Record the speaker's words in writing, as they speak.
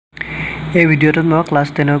এই ভিডিঅ'টোত মই ক্লাছ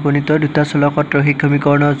 10 গণিতৰ দুটা চলকত ৰৈখিক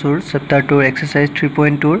সমীকৰণৰ জোৰ চেপ্টাৰ 2 এক্সাৰসাইজ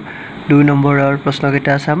 3.2 2 নম্বৰৰ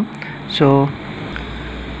প্ৰশ্নকেইটা চাম so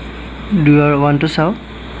do you want to solve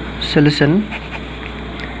solution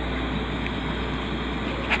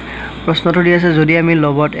প্ৰশ্নটো দি আছে যদি আমি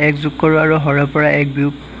লবত 1 যোগ কৰো আৰু হৰৰ পৰা 1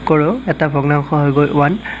 বিয়োগ কৰো এটা ভগ্নাংশ হৈ গৈ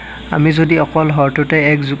 1 আমি যদি অকল হৰটোতে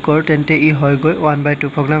 1 যোগ কৰো তেন্তে ই হৈ গৈ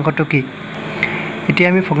 1/2 ভগ্নাংশটো কি এতিয়া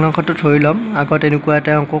আমি ভগ্নাংশটো ধৰি লম আগত এনেকুৱা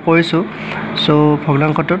এটা অংক কৰিছো সো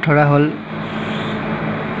ভগ্নাংশটো ধৰা হল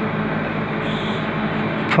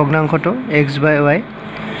ভগ্নাংশটো x/y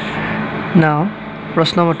now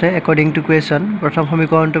প্ৰশ্নমতে according to question প্ৰথম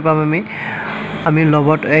সমীকৰণটো পাম আমি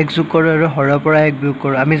লবত 1 যোগ কৰো আৰু হৰৰ পৰা 1 বিয়োগ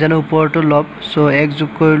কৰো আমি জানো ওপৰটো লব সো 1 যোগ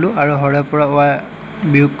কৰিলো আৰু হৰৰ পৰা y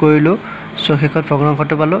বিয়োগ কৰিলো সো শেষত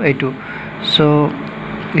ভগ্নাংশটো পালো এইটো সো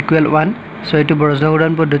ইকুৱেল 1 সো এইটো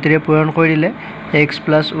বৰ্গমূল পদ্ধতিৰে পূৰণ কৰি দিলে x +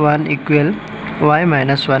 1 = y -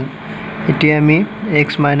 1 এতিয়া আমি x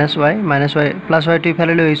 - y plus y টো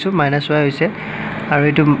ইফালে লৈ আহিছো minus y হৈছে আৰু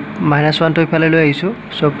এটো -1 টো ইফালে লৈ আহিছো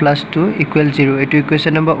সো +2 = 0 এটো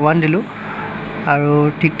ইকুৱেশ্যন নম্বৰ 1 দিলো আৰু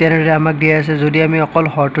ঠিক তেনেদৰে আমাক দিয়া আছে যদি আমি অকল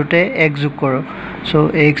হৰটোতে 1 যোগ কৰো সো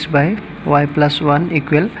x/y + 1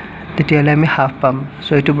 = তেতিয়ালে আমি হাফ পাম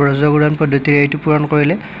সো এটো বৰ্গমূল পদ্ধতিৰে এটো পূৰণ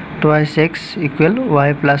কৰিলে 2x = y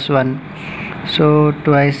 + 1 so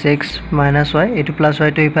 2x - y এটো plus y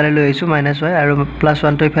টো ইফালে লৈ আহিছো -y আৰু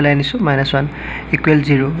 +1 টো ইফালে আনিছো -1 =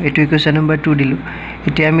 0 এটো ইকুৱেশ্যন নম্বৰ 2 দিলো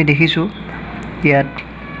এতিয়া আমি দেখিছো ইয়াত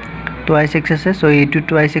 2x আছে সো এটো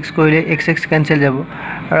 2x কৰিলে x কেনসেল যাব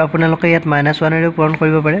আৰু আপোনালোকে ইয়াত -1 ৰে পূৰণ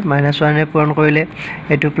কৰিব পাৰে -1 ৰে পূৰণ কৰিলে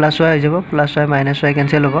এটো +y হৈ যাব +y -y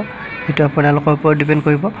কেনসেল হ'ব এটো আপোনালোকৰ ওপৰত ডিপেন্ড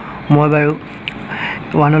কৰিব মই বাৰু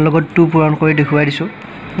 1 ৰ লগত 2 পূৰণ কৰি দেখুৱাই দিছো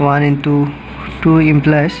 1 * 2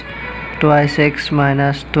 implies 2x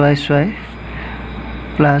 - 2y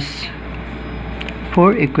plus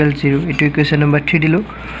 4 = 0 এটো ইকুৱেশ্যন নম্বৰ 3 দিলো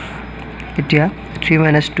এতিয়া 3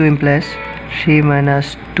 - 2 implies 3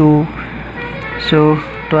 - 2 so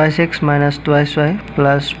 2x - 2y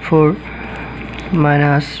plus 4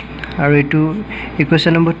 minus আৰু এটো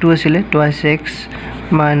ইকুৱেশ্যন নম্বৰ 2 আছিল 2x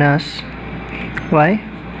 - y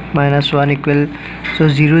 - 1 equal so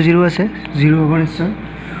 0 0 আছে 0 হ'ব নিশ্চয়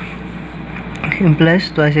implies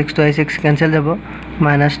 2x cancel যাব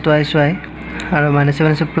 -2y আৰু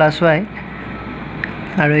 -7 +y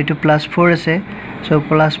আৰু এটো +4 আছে so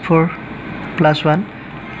 +4 +1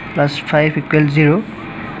 +5 = 0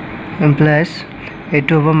 implies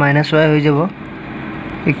এটো হ'ব -y হৈ যাব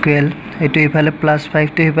ইকুৱেল এটো ইফালে +5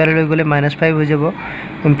 টো ইফালে লৈ গলে -5 হৈ যাব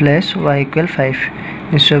implies y = 5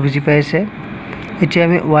 নিশ্চয় বুজি পাইছে এতিয়া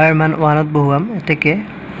আমি y ৰ মান 1 ত বহুৱাম এতেকে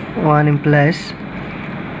 1 implies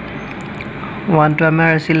 1 to আমাৰ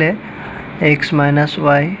আছিলে x -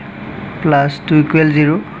 y plus 2 =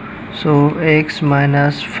 0 so x -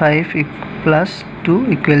 5 plus 2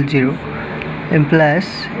 = 0 implies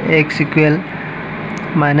x equal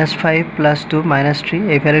 -5 plus 2 -3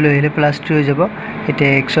 এইফালে লৈ আহিলে +3 হৈ যাব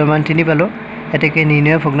এতিয়া x ৰ মান 3 পালো এতেকে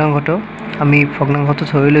নিৰ্ণয় ভগ্নাংশটো আমি ভগ্নাংশটো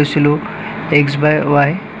ধৰি লৈছিলো x/y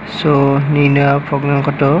so নিৰ্ণয়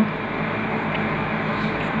ভগ্নাংশটো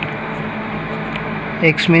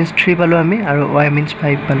x means 3 পালো আমি আৰু y means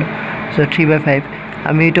 5 পালো so 3/5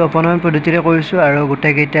 আমি এটো অপনয়ন পদ্ধতিৰে কৰিছো আৰু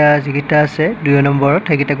গোটেইকেইটা যিকিটা আছে 2 নম্বৰত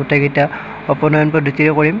হেকিটা গোটেইকেইটা অপনয়ন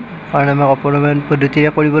পদ্ধতিৰে কৰিম কাৰণ আমি অপনয়ন পদ্ধতিৰে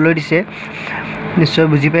কৰিবলৈ দিছে নিশ্চয়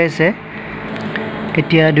বুজি পাইছে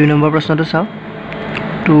এতিয়া 2 নম্বৰ প্ৰশ্নটো চাও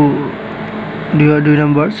 2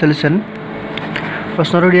 নম্বৰ সলিউশন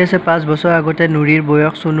প্ৰশ্নটো দি আছে 5 বছৰ আগতে নুৰিৰ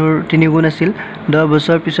বয়স সুনুৰ 3 গুণ আছিল 10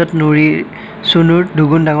 বছৰ পিছত নুৰি সুনুৰ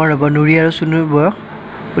 2 গুণ ডাঙৰ হ'ব নুৰি আৰু সুনুৰ বয়স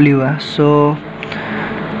উলিওৱা সো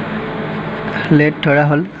লেট ধৰা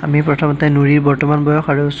হল আমি প্ৰথমতে নুৰিৰ বৰ্তমান বয়স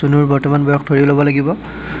আৰু সুনুৰ বৰ্তমান বয়স ধৰি ল'ব লাগিব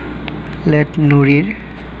লেট নুৰিৰ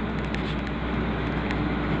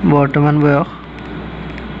বৰ্তমান বয়স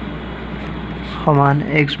সমান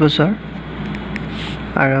x বছৰ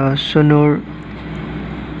আৰু সুনুৰ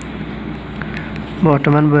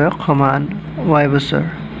বৰ্তমান বয়স সমান y বছৰ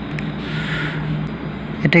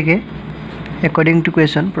এতেকে according to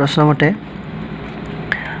question প্ৰশ্নমতে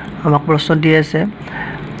আমাক প্ৰশ্ন দি আছে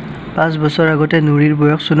 5 বছৰ আগতে নুৰিৰ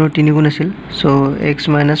বয়স সুনুৰ 3 গুণ আছিল সো x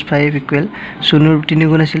 - 5 = সুনুৰ 3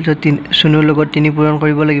 গুণ আছিল সো সুনুৰ লগত 3 পূৰণ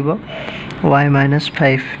কৰিব লাগিব y -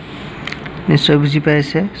 5 নিশ্চয় বুজি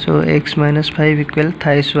পাইছে so x - 5 =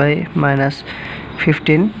 23y -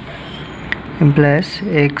 15 implies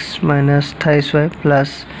x - 23y plus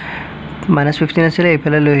 -15 আছিল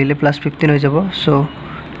ইফালে লৈ আহিলে +15 হৈ যাব সো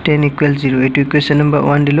 10 = 0 এটো ইকুৱেশ্যন নম্বৰ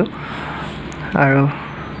 1 দিলো আৰু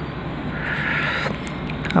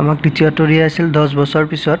আমাক দ্বিতীয়টো দিয়া আছিল 10 বছৰ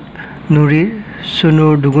পিছত নুৰিৰ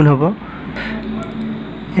সুনুৰ দুগুণ হ'ব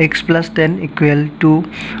x plus 10 equal to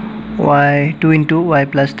y 2 into y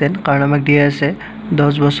plus 10 কাৰণ আমাক দিয়া আছে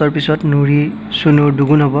 10 বছৰ পিছত নুৰি সুনুৰ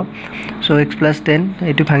দুগুণ হ'ব so x plus 10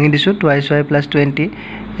 এটো ভাঙি দিছো twice y plus 20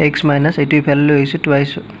 x minus এটো ইফালে লৈ আহিছো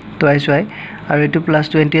twice y আৰু এটো plus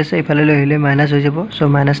 20 আছে ইফালে লৈ আহিলে মাইনাস হৈ যাব so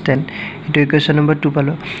minus 10 এটো ইকুয়েশন নম্বৰ 2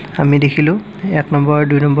 পালো আমি দেখিলো 1 নম্বৰ আৰু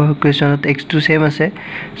 2 নম্বৰ ইকুয়েশনত x টো সেম আছে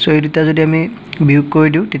so এই দুটা যদি আমি বিয়োগ কৰি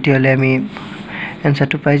দিও তেতিয়ালে আমি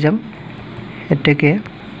এনসারটো পাই যাম এটাকে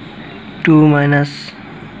 2 minus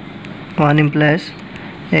 1 implies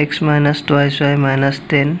x minus twice y minus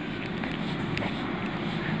 10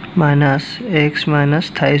 minus x minus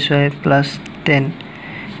thrice y plus 10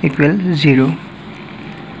 equal 0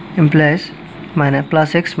 implies minus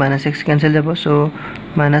plus x minus x cancel jabo so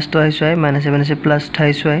minus twice y minus a minus a plus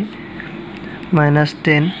thrice y minus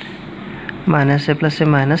 10 minus a plus a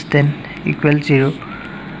minus 10 equal 0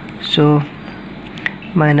 so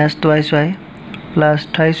minus twice y plus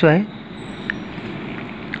thrice y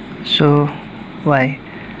so y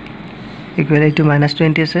equal to minus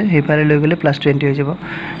 20 আছে হেপারে লৈ গলে plus 20 হৈ যাব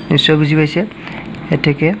নিশ্চয় বুজি পাইছে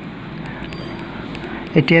এটাকে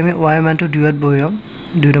এটি আমি y মানটো 2 ত বহাম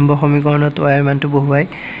 2 নম্বৰ সমীকৰণত y মানটো বহুৱাই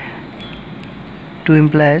 2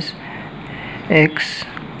 implies x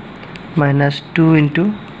minus 2 into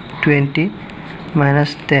 20 minus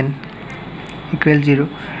 10 equal 0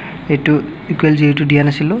 এটো equal 0 to দিয়া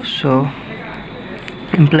নাছিলো so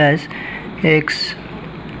implies x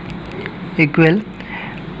equal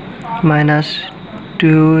minus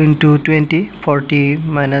 2 into 20 40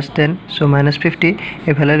 minus 10 so minus 50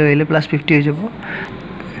 এফালে লৈ আহিলে plus 50 হৈ যাব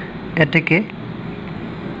এটাকে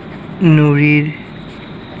নুৰিৰ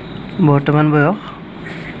বৰ্তমান বয়স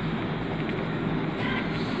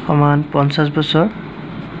সমান 50 বছৰ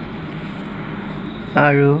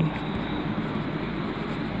আৰু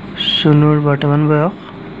সুনুৰ বৰ্তমান বয়স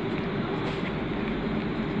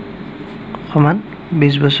সমান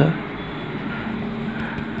 20 বছৰ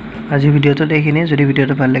আজি ভিডিওটো দেখিনে যদি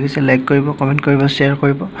ভিডিওটো ভাল লাগিছে লাইক কৰিব কমেন্ট কৰিব শেয়াৰ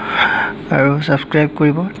কৰিব আৰু সাবস্ক্ৰাইব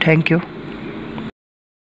কৰিব থ্যাংক ইউ